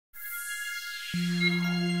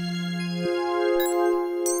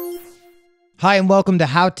Hi and welcome to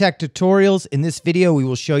Howtech Tutorials. In this video, we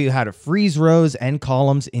will show you how to freeze rows and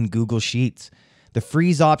columns in Google Sheets. The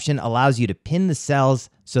freeze option allows you to pin the cells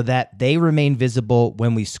so that they remain visible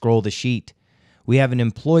when we scroll the sheet. We have an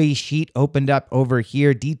employee sheet opened up over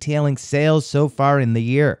here detailing sales so far in the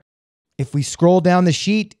year. If we scroll down the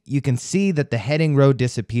sheet, you can see that the heading row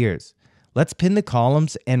disappears. Let's pin the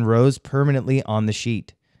columns and rows permanently on the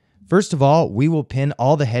sheet. First of all, we will pin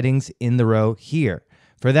all the headings in the row here.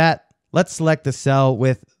 For that, let's select the cell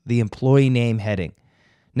with the employee name heading.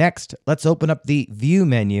 Next, let's open up the View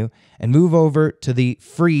menu and move over to the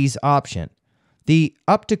Freeze option. The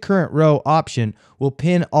Up to Current Row option will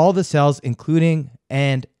pin all the cells including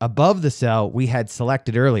and above the cell we had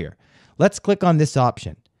selected earlier. Let's click on this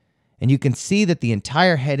option, and you can see that the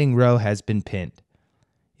entire heading row has been pinned.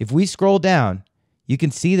 If we scroll down, you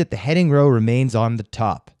can see that the heading row remains on the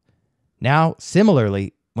top. Now,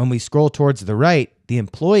 similarly, when we scroll towards the right, the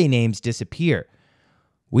employee names disappear.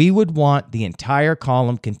 We would want the entire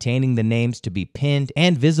column containing the names to be pinned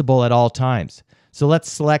and visible at all times. So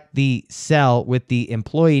let's select the cell with the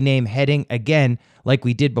employee name heading again, like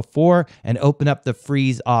we did before, and open up the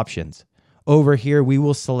freeze options. Over here, we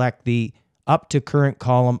will select the Up to Current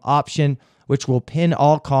Column option, which will pin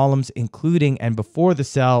all columns including and before the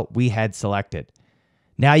cell we had selected.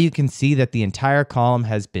 Now you can see that the entire column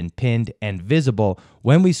has been pinned and visible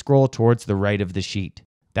when we scroll towards the right of the sheet.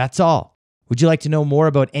 That's all. Would you like to know more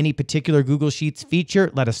about any particular Google Sheets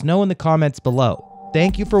feature? Let us know in the comments below.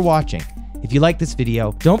 Thank you for watching. If you like this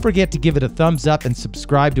video, don't forget to give it a thumbs up and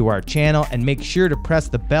subscribe to our channel, and make sure to press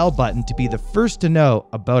the bell button to be the first to know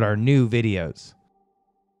about our new videos.